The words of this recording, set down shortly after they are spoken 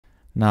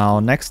Now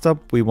next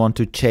up we want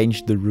to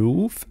change the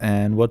roof,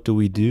 and what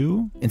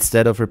do?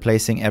 Instead of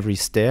replacing every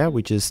stair,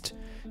 we just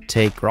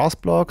take grass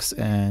blocks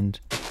and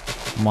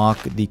mark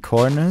the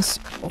corners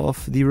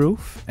of the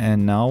roof,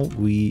 and now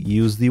we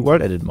use the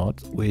WorldEdit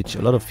mod, which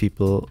a lot of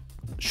people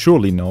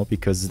surely know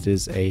because it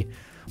is a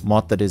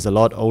mod that is a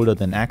lot older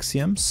than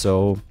Axiom.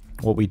 So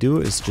what we do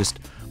is just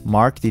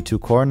mark the two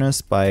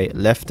corners by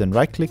left and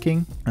right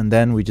clicking, and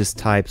then we just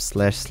type /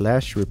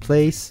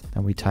 replace,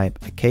 and we type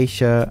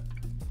acacia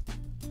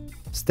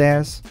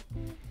stairs,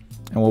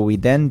 and what we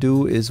then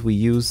do is we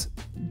use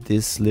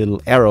this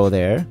little arrow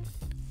there,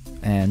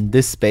 and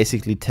this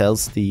basically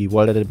tells the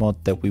WorldEdit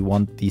mod that we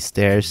want the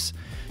stairs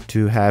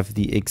to have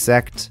the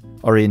exact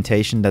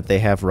orientation that they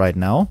have right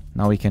now.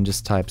 Now we can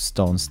just type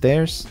stone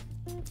stairs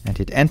and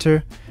hit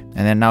enter,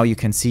 and then now you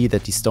can see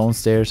that the stone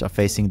stairs are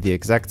facing the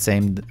exact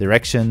same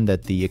direction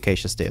that the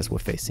acacia stairs were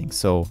facing.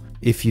 So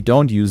if you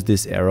don't use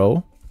this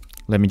arrow,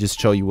 let me just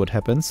show you what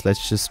happens.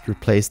 Let's just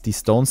replace the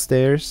stone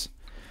stairs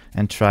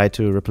and try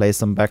to replace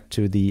them back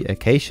to the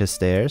acacia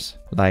stairs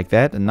like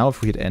that. And now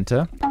if we hit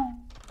enter,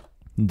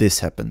 this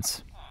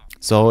happens.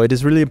 So it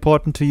is really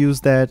important to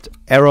use that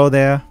arrow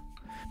there,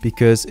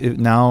 because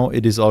now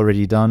it is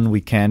already done.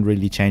 We can't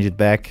really change it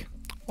back.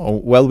 Oh,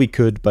 well, we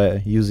could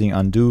by using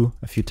undo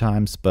a few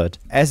times, but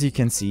as you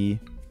can see,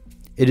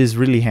 it is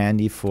really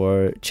handy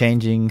for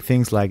changing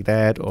things like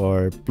that,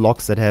 or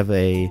blocks that have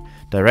a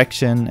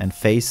direction and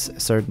face a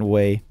certain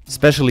way.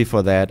 Especially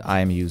for that, I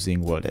am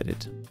using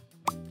WorldEdit.